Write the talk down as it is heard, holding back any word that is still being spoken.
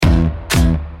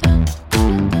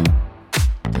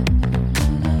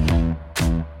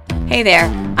Hey there,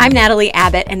 I'm Natalie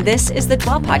Abbott, and this is the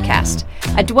Dwell Podcast.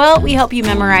 At Dwell, we help you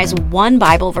memorize one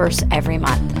Bible verse every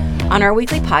month. On our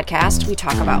weekly podcast, we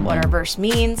talk about what our verse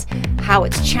means, how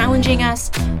it's challenging us,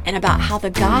 and about how the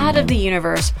God of the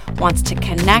universe wants to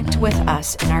connect with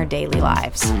us in our daily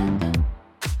lives.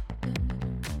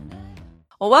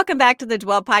 Well, welcome back to the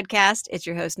Dwell Podcast. It's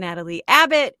your host, Natalie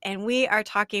Abbott, and we are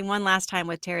talking one last time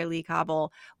with Tara Lee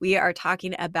Cobble. We are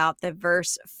talking about the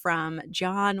verse from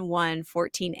John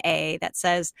 1:14a that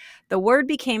says, "The Word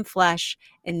became flesh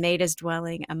and made his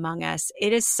dwelling among us."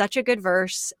 It is such a good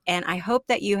verse, and I hope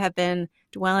that you have been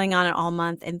dwelling on it all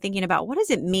month and thinking about what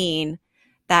does it mean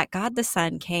that God the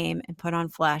Son came and put on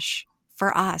flesh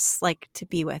for us, like to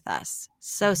be with us.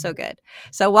 So good.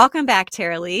 So welcome back,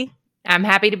 Tara Lee. I'm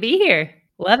happy to be here.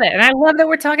 Love it. And I love that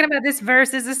we're talking about this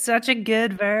verse. This is such a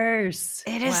good verse.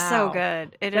 It is so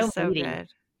good. It is so good.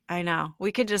 I know.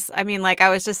 We could just, I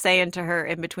was just saying to her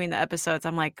in between the episodes,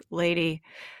 I'm like, lady,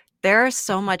 there's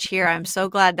so much here. I'm so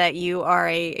glad that you are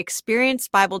a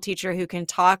experienced Bible teacher who can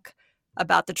talk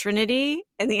about the Trinity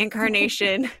and the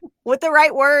Incarnation with the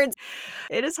right words.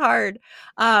 It is hard.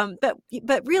 But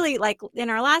really, like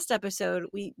in our last episode,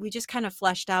 we just kind of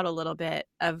fleshed out a little bit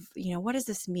of, what does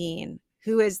this mean?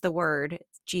 Who is the Word?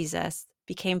 Jesus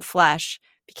became flesh,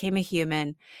 became a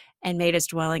human, and made his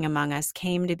dwelling among us,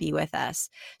 came to be with us.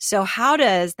 So how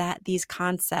does these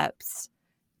concepts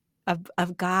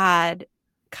of God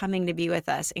coming to be with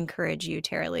us encourage you,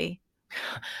 Tara Lee?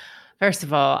 First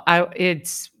of all,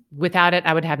 without it,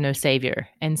 I would have no savior.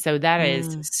 And so that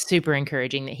is super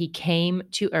encouraging that he came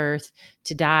to earth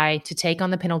to die, to take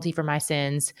on the penalty for my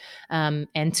sins,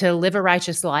 and to live a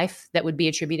righteous life that would be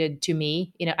attributed to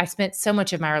me. I spent so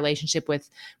much of my relationship with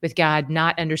God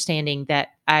not understanding that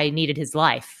I needed his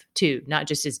life too, not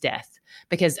just his death.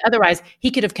 Because otherwise he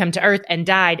could have come to earth and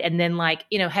died and then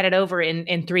had it over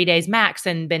in 3 days max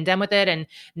and been done with it and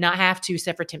not have to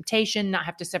suffer temptation, not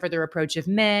have to suffer the reproach of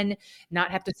men,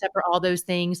 not have to suffer all those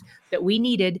things that we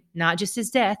needed, not just his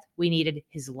death, we needed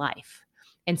his life.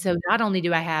 And so not only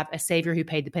do I have a savior who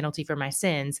paid the penalty for my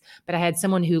sins, but I had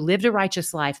someone who lived a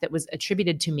righteous life that was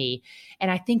attributed to me. And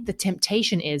I think the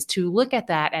temptation is to look at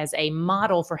that as a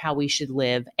model for how we should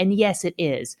live. And yes, it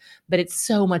is, but it's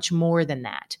so much more than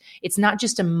that. It's not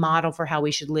just a model for how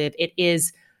we should live. It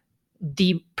is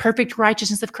the perfect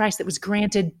righteousness of Christ that was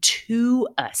granted to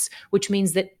us, which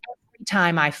means that every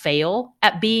time I fail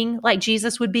at being like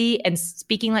Jesus would be and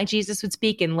speaking like Jesus would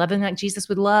speak and loving like Jesus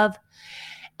would love,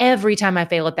 every time I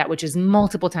fail at that, which is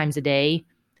multiple times a day,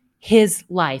 his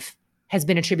life has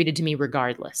been attributed to me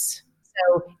regardless.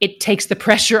 So it takes the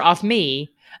pressure off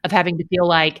me of having to feel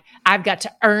like I've got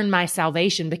to earn my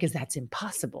salvation because that's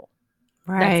impossible.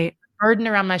 Right. That's a burden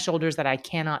around my shoulders that I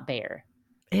cannot bear.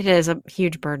 It is a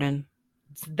huge burden.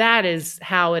 That is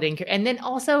how it encourages. And then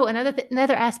also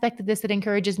another aspect of this that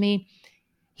encourages me,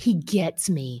 he gets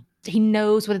me. He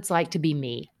knows what it's like to be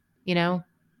me. I don't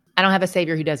have a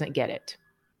savior who doesn't get it.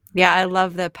 Yeah, I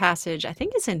love the passage. I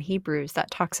think it's in Hebrews that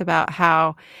talks about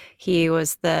how he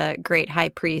was the great high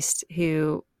priest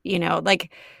who, he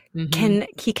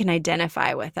can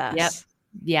identify with us. Yep.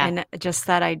 Yeah. And just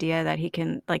that idea that he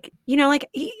can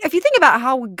if you think about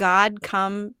how God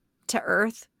come to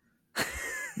earth,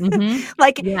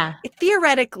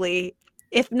 theoretically,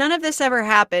 if none of this ever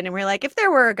happened and we're like, if there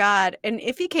were a God and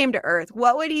if he came to earth,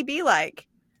 what would he be like?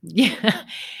 Yeah,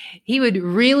 he would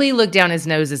really look down his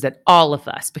noses at all of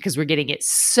us because we're getting it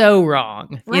so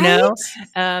wrong,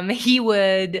 right? He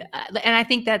would, and I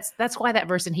think that's why that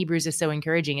verse in Hebrews is so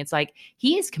encouraging. It's like,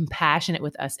 he is compassionate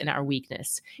with us in our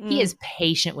weakness. He is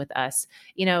patient with us.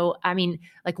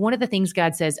 One of the things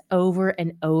God says over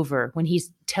and over when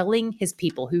he's telling his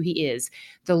people who he is,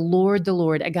 the Lord,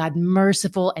 a God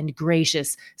merciful and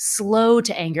gracious, slow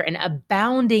to anger and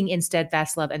abounding in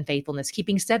steadfast love and faithfulness,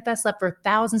 keeping steadfast love for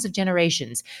thousands of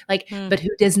generations, but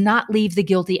who does not leave the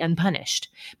guilty unpunished.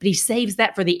 But he saves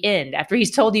that for the end after he's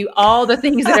told you all the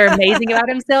things that are amazing about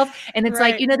himself. And it's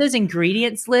right. Those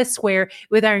ingredients lists where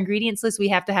with our ingredients list, we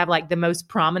have to have the most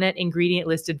prominent ingredient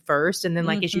listed first. And then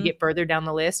as you get further down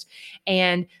the list,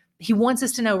 and he wants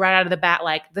us to know right out of the bat,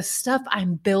 the stuff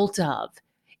I'm built of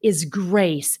is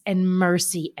grace and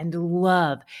mercy and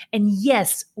love. And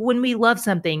yes, when we love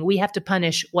something, we have to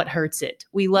punish what hurts it.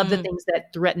 We love the things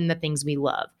that threaten the things we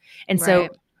love. And so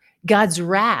God's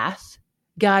wrath,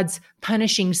 God's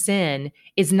punishing sin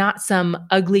is not some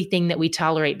ugly thing that we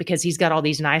tolerate because he's got all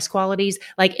these nice qualities.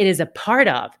 It is a part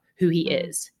of who he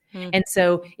is. And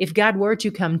so if God were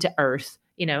to come to earth,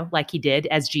 like he did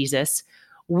as Jesus,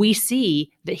 we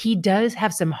see that he does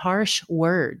have some harsh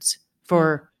words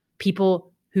for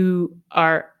people who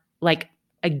are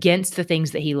against the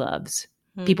things that he loves.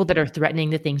 people that are threatening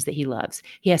the things that he loves.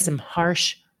 He has some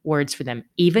harsh words for them,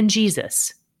 even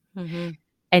Jesus. Mm-hmm.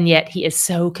 And yet he is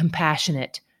so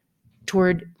compassionate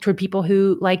toward people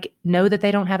who like know that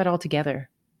they don't have it all together.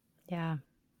 Yeah.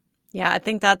 Yeah, I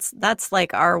think that's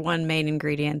like our one main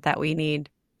ingredient that we need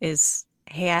is,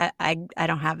 hey, I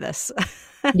don't have this.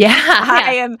 Yeah.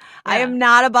 I am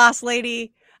not a boss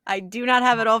lady. I do not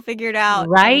have it all figured out.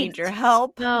 Right? I need your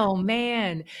help. Oh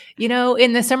man. You know,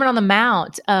 in the Sermon on the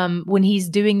Mount, when he's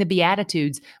doing the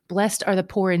Beatitudes, blessed are the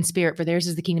poor in spirit, for theirs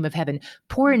is the kingdom of heaven.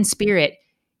 Poor in spirit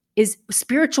is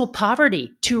spiritual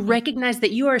poverty, to recognize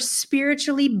that you are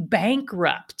spiritually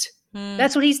bankrupt.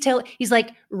 That's what he's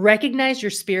like, recognize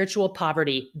your spiritual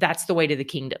poverty. That's the way to the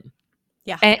kingdom.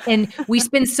 Yeah. And we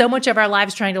spend so much of our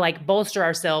lives trying to like bolster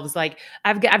ourselves. Like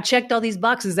I've checked all these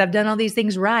boxes. I've done all these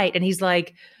things right. And he's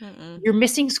like, you're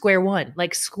missing square one.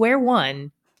 Like square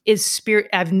one is spirit.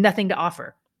 I have nothing to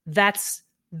offer. That's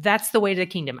the way to the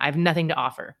kingdom. I have nothing to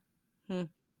offer.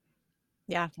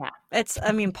 Yeah.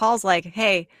 Paul's like,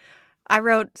 hey, I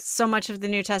wrote so much of the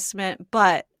New Testament,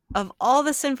 but of all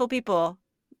the sinful people,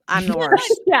 I'm the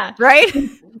worst. Yeah. Right?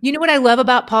 You know what I love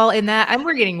about Paul in that? And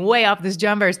we're getting way off this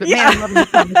John verse, but man, I'm loving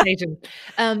this conversation.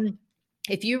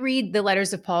 If you read the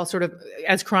letters of Paul sort of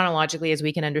as chronologically as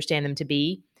we can understand them to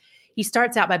be, he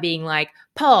starts out by being like,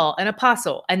 Paul, an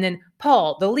apostle, and then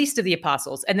Paul, the least of the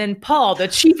apostles, and then Paul, the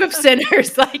chief of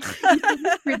sinners, like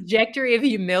this trajectory of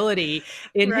humility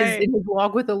in his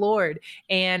walk with the Lord.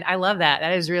 And I love that.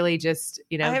 That is really just,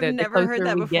 you know, I have never heard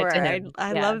that before.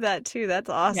 I love that too. That's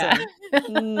awesome.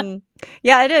 Yeah.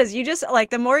 Yeah, it is. You just like,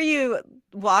 the more you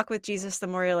walk with Jesus, the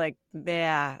more you're like,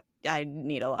 yeah, I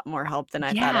need a lot more help than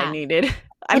I thought I needed.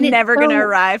 I'm never going to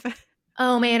arrive.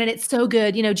 Oh man, and it's so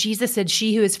good. You know, Jesus said,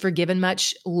 she who is forgiven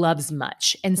much loves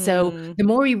much. And so the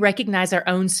more we recognize our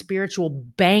own spiritual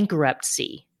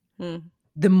bankruptcy,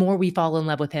 the more we fall in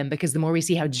love with him, because the more we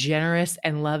see how generous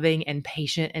and loving and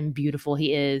patient and beautiful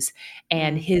he is,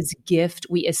 and his gift,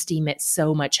 we esteem it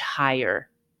so much higher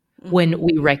when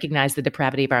we recognize the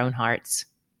depravity of our own hearts.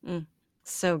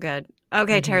 So good.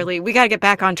 Okay, Tara-Leigh, we got to get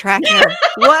back on track here.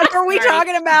 What are we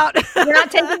talking about? We're not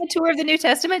taking a tour of the New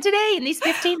Testament today in these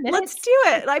 15 minutes. Let's do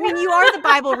it. I mean, you are the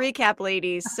Bible recap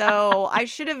ladies, so I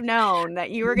should have known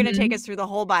that you were going to take us through the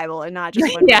whole Bible and not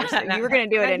just one verse. You were going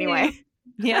to do it anyway.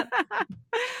 Yeah.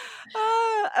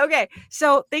 Okay,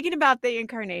 so thinking about the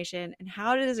incarnation and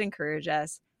how does it encourage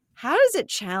us? How does it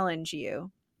challenge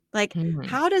you? Like,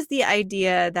 how does the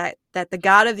idea that the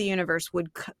God of the universe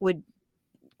would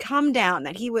come down,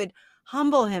 that he would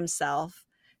humble himself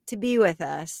to be with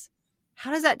us,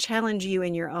 how does that challenge you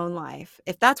in your own life?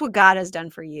 If that's what God has done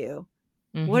for you,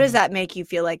 what does that make you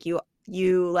feel like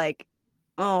you like,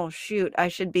 oh shoot, I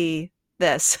should be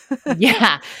this?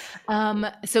 Yeah.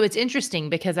 So it's interesting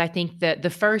because I think that the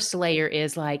first layer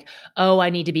is like, oh, I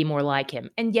need to be more like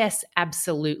him. And yes,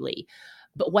 absolutely.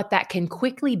 But what that can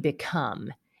quickly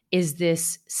become is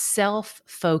this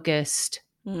self-focused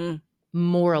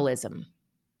moralism.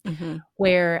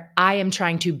 Where I am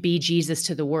trying to be Jesus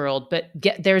to the world, but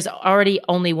there's already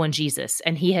only one Jesus,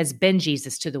 and he has been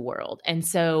Jesus to the world. And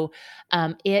so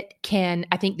it can,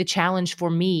 I think the challenge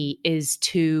for me is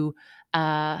to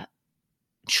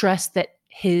trust that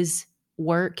his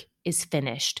work is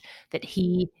finished, that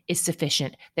he is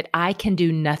sufficient, that I can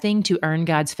do nothing to earn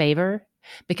God's favor,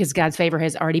 because God's favor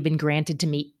has already been granted to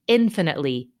me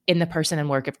infinitely in the person and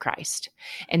work of Christ.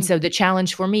 And so the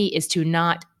challenge for me is to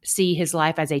not see his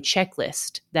life as a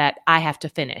checklist that I have to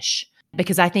finish,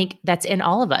 because I think that's in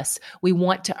all of us. We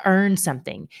want to earn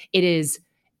something. It is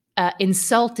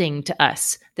insulting to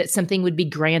us that something would be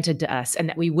granted to us and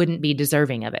that we wouldn't be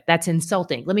deserving of it. That's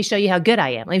insulting. Let me show you how good I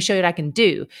am. Let me show you what I can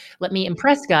do. Let me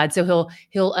impress God so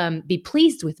he'll be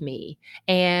pleased with me,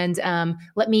 and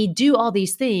let me do all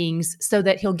these things so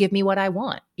that he'll give me what I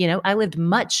want. You know, I lived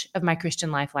much of my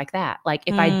Christian life like that. Like,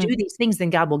 if I do these things,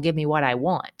 then God will give me what I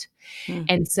want.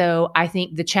 And so I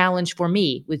think the challenge for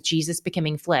me with Jesus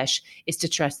becoming flesh is to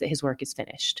trust that his work is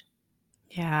finished.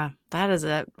 Yeah, that is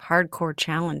a hardcore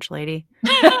challenge, lady.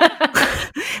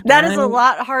 That is a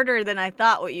lot harder than I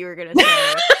thought what you were going to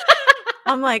say.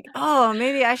 I'm like, oh,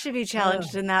 maybe I should be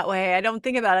challenged in that way. I don't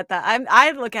think about it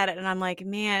I look at it and I'm like,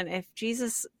 man, if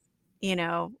Jesus, you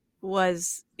know,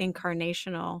 was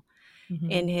incarnational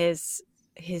in his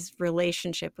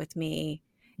relationship with me,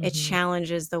 it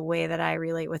challenges the way that I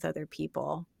relate with other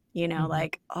people. You know,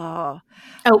 like, but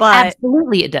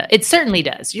absolutely it does. It certainly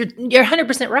does. You're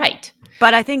 100% right.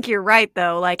 But I think you're right,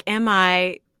 though. Like, am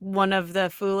I one of the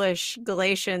foolish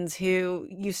Galatians who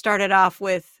you started off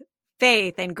with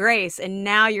faith and grace, and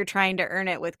now you're trying to earn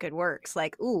it with good works?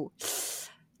 Like, ooh,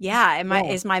 yeah.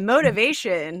 Is my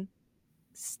motivation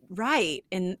right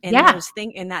in Yeah.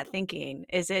 in that thinking?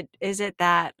 Is it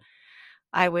that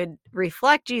I would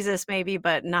reflect Jesus maybe,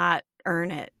 but not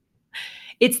earn it?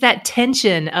 It's that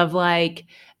tension of like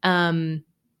I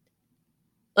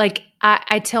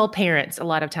tell parents a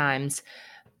lot of times,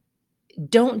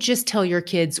 don't just tell your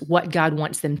kids what God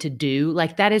wants them to do.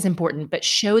 Like that is important, but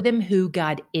show them who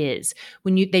God is.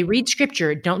 When they read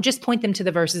scripture, don't just point them to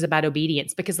the verses about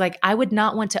obedience, because like I would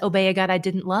not want to obey a God I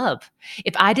didn't love.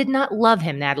 If I did not love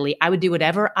him, Natalie, I would do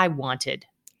whatever I wanted.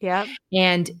 Yeah.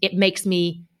 And it makes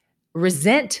me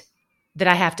resent that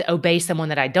I have to obey someone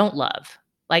that I don't love.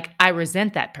 Like I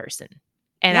resent that person.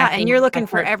 And Yeah, I and think you're looking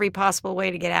for every possible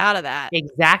way to get out of that or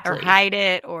exactly. hide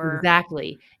it or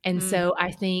Exactly. And so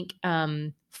I think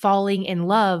falling in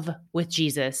love with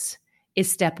Jesus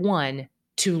is step one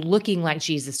to looking like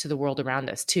Jesus to the world around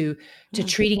us, to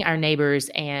treating our neighbors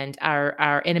and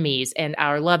our enemies and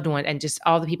our loved one and just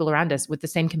all the people around us with the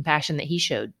same compassion that he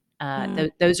showed.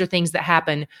 Those are things that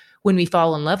happen when we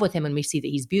fall in love with him and we see that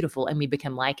he's beautiful and we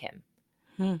become like him.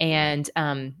 And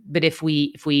but if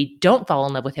we don't fall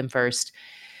in love with him first,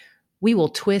 we will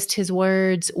twist his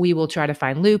words. We will try to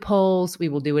find loopholes. We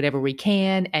will do whatever we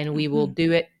can, and we will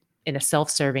do it in a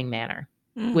self-serving manner,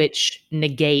 which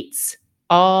negates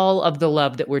all of the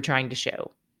love that we're trying to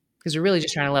show, because we're really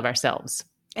just trying to love ourselves.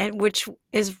 And which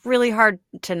is really hard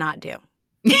to not do.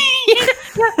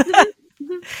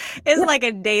 It's like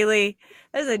a daily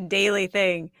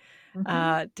thing.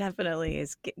 Definitely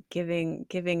is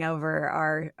giving over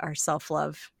our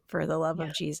self-love for the love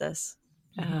of Jesus.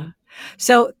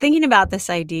 So thinking about this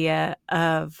idea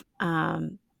of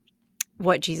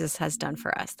what Jesus has done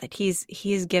for us, that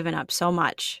he's given up so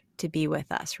much to be with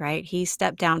us, right? He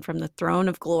stepped down from the throne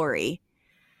of glory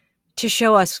to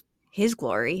show us his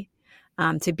glory,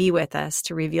 to be with us,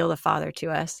 to reveal the Father to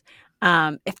us.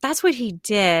 If that's what he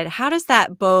did, how does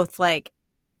that both like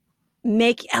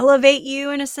elevate you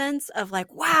in a sense of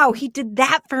like, wow, he did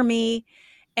that for me,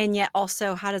 and yet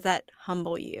also how does that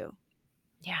humble you?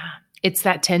 Yeah. It's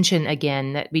that tension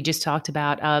again that we just talked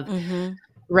about of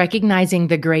recognizing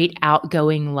the great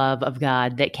outgoing love of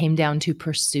God that came down to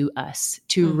pursue us,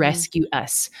 to rescue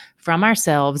us from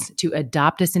ourselves, to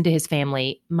adopt us into his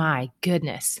family. My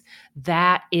goodness,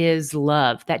 that is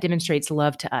love. That demonstrates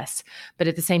love to us. But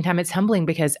at the same time, it's humbling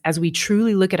because as we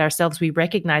truly look at ourselves, we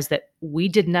recognize that we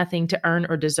did nothing to earn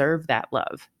or deserve that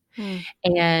love.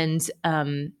 And,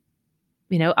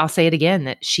 I'll say it again,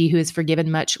 that she who is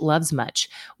forgiven much loves much.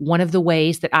 One of the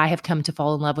ways that I have come to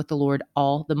fall in love with the Lord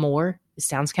all the more, it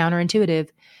sounds counterintuitive,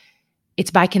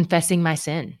 it's by confessing my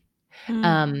sin.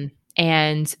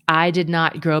 And I did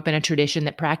not grow up in a tradition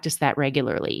that practiced that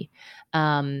regularly.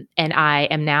 And I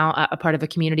am now a part of a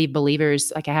community of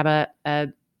believers. Like I have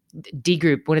a D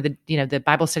group, one of the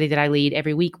Bible study that I lead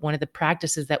every week. One of the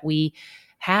practices that we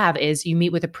have is you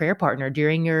meet with a prayer partner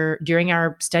during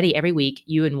our study every week,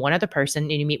 you and one other person,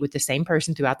 and you meet with the same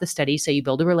person throughout the study. So you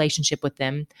build a relationship with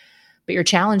them, but you're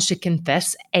challenged to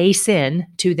confess a sin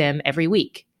to them every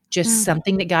week, just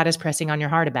something that God is pressing on your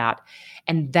heart about.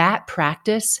 And that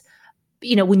practice,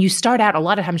 when you start out, a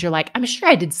lot of times you're like, I'm sure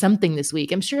I did something this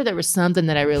week. I'm sure there was something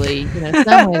that I really,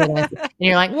 somewhere and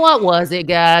you're like, what was it,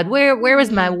 God? Where was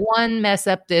my one mess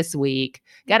up this week?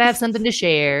 Got to have something to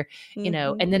share,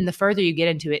 and then the further you get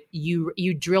into it,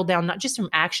 you drill down, not just from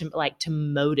action, but like to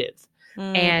motive.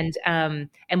 And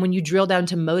when you drill down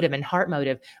to motive and heart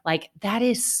motive, like that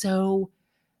is so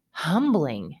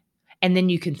humbling. And then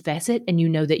you confess it and you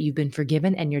know that you've been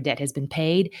forgiven and your debt has been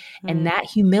paid. And that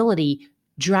humility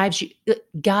drives you.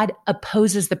 God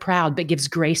opposes the proud, but gives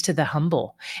grace to the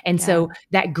humble. And so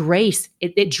that grace,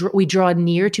 we draw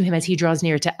near to him as he draws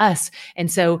near to us. And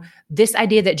so this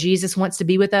idea that Jesus wants to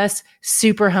be with us,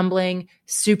 super humbling,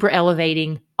 super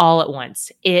elevating all at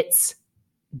once. It's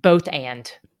both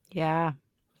and. Yeah.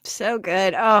 So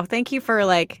good. Oh, thank you for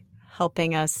like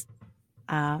helping us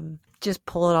just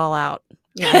pull it all out.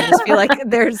 I just feel like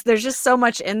there's just so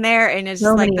much in there, and it's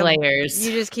so just many layers.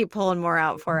 You just keep pulling more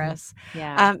out for us.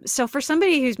 Yeah. So for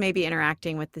somebody who's maybe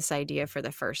interacting with this idea for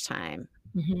the first time,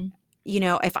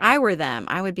 if I were them,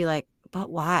 I would be like, but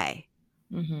why?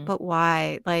 But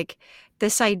why? Like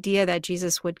this idea that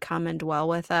Jesus would come and dwell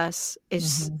with us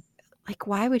is like,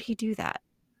 why would he do that?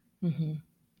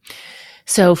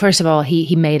 So first of all,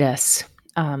 he made us.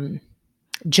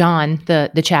 John,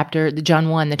 John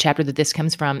 1, the chapter that this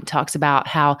comes from, talks about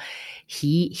how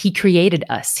he created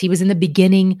us. He was in the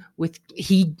beginning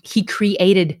he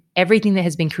created everything that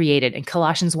has been created. And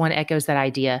Colossians 1 echoes that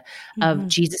idea of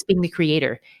Jesus being the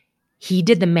creator. He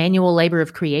did the manual labor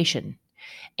of creation.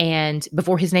 And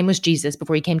before his name was Jesus,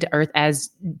 before he came to earth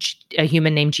as a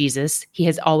human named Jesus, he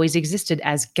has always existed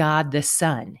as God the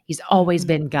Son. He's always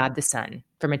been God the Son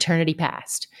from eternity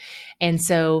past. And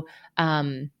so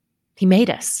he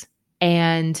made us.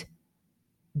 And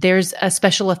there's a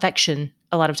special affection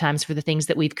a lot of times for the things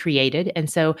that we've created.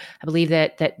 And so I believe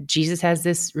that Jesus has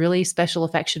this really special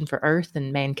affection for earth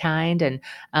and mankind and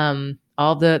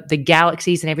all the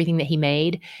galaxies and everything that he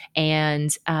made.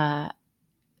 And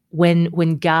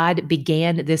when God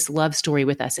began this love story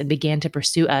with us and began to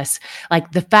pursue us,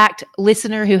 like the fact,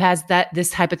 listener who has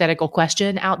this hypothetical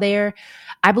question out there,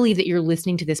 I believe that you're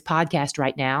listening to this podcast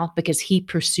right now because he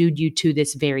pursued you to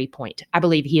this very point. I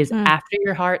believe he is after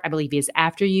your heart. I believe he is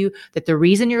after you, that the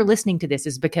reason you're listening to this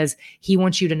is because he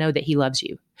wants you to know that he loves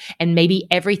you. And maybe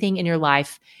everything in your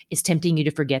life is tempting you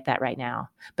to forget that right now.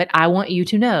 But I want you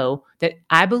to know that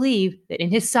I believe that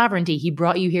in his sovereignty, he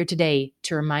brought you here today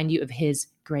to remind you of his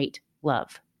great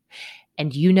love.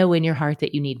 And you know in your heart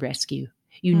that you need rescue.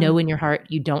 You know in your heart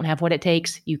you don't have what it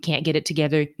takes. You can't get it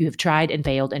together. You have tried and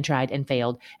failed and tried and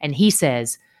failed. And he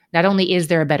says, not only is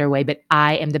there a better way, but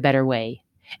I am the better way.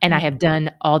 And I have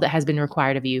done all that has been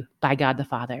required of you by God the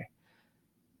Father.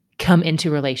 Come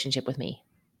into relationship with me.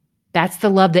 That's the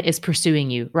love that is pursuing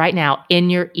you right now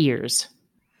in your ears.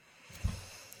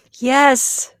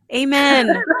 Yes.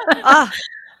 Amen. Oh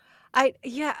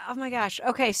my gosh.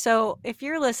 Okay. So if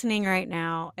you're listening right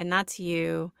now and that's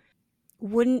you,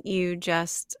 wouldn't you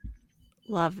just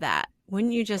love that?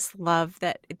 Wouldn't you just love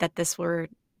that this were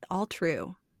all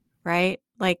true, right?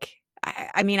 Like,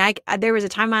 I mean, there was a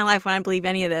time in my life when I didn't believe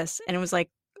any of this, and it was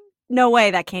like, no way,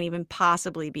 that can't even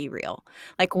possibly be real.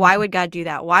 Like, why would God do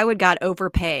that? Why would God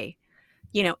overpay,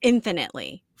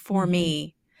 infinitely for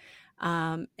me?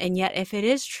 And yet, if it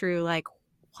is true, like,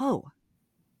 whoa,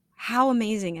 how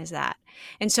amazing is that?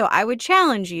 And so I would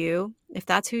challenge you, if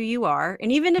that's who you are,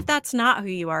 and even if that's not who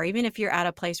you are, even if you're at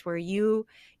a place where you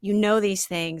know these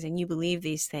things and you believe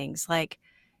these things, like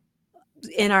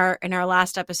in our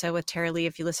last episode with Tara Lee,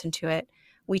 if you listen to it,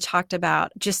 we talked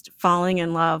about just falling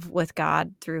in love with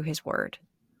God through his word,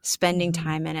 spending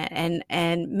time in it.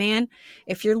 And man,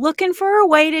 if you're looking for a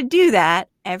way to do that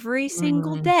every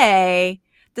single day,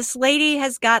 this lady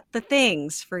has got the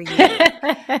things for you.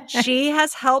 She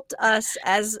has helped us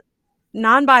as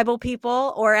non-Bible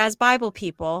people or as Bible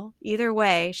people. Either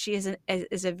way, she is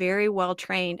a very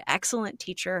well-trained, excellent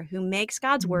teacher who makes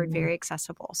God's word very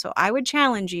accessible. So I would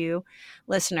challenge you,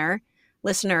 listeners,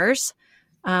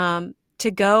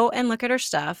 to go and look at her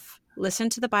stuff, listen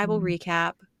to the Bible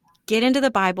recap, get into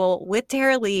the Bible with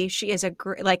Tara Lee. She is a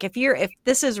great, like if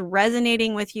this is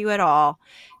resonating with you at all,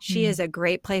 she is a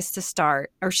great place to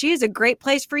start, or she is a great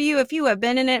place for you if you have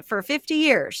been in it for 50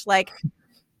 years. Like,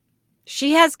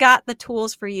 she has got the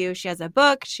tools for you. She has a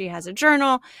book. She has a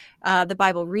journal, the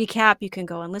Bible recap. You can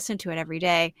go and listen to it every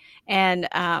day. And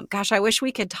gosh, I wish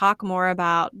we could talk more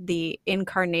about the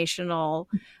incarnational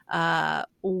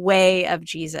way of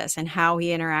Jesus and how he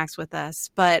interacts with us.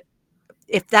 But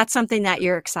if that's something that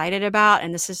you're excited about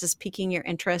and this is just piquing your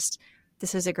interest,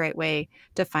 this is a great way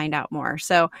to find out more.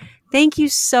 So thank you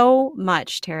so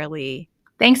much, Tara Lee.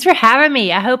 Thanks for having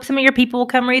me. I hope some of your people will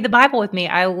come read the Bible with me.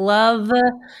 I love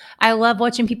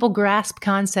watching people grasp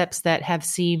concepts that have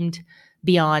seemed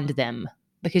beyond them,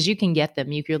 because you can get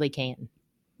them. You really can.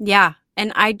 Yeah.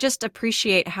 And I just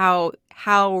appreciate how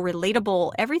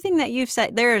relatable everything that you've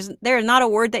said. There is not a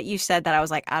word that you said that I was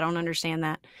like, I don't understand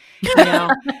that.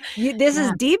 This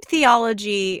is deep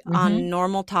theology on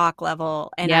normal talk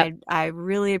level. And I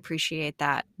really appreciate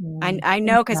that. I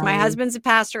know, because my husband's a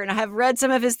pastor and I have read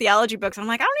some of his theology books. I'm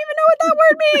like, I don't even know what that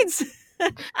word means.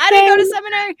 I didn't go to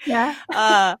seminary.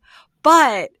 Yeah.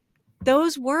 But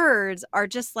those words are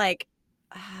just like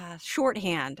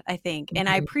shorthand, I think. And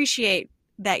I appreciate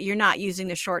that you're not using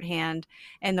the shorthand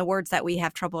and the words that we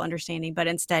have trouble understanding, but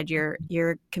instead you're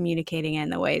communicating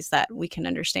in the ways that we can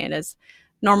understand as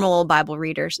normal old Bible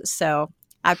readers. So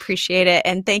I appreciate it.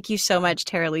 And thank you so much,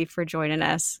 Tara Lee, for joining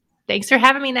us. Thanks for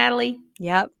having me, Natalie.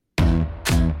 Yep.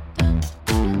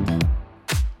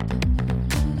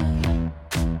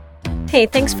 Hey,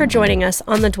 thanks for joining us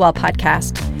on the Dwell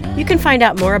Podcast. You can find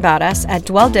out more about us at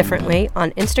Dwell Differently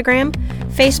on Instagram,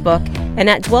 Facebook, and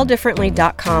at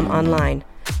dwelldifferently.com online.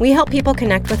 We help people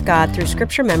connect with God through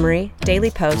scripture memory,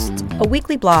 daily posts, a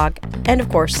weekly blog, and of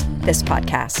course, this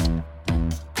podcast.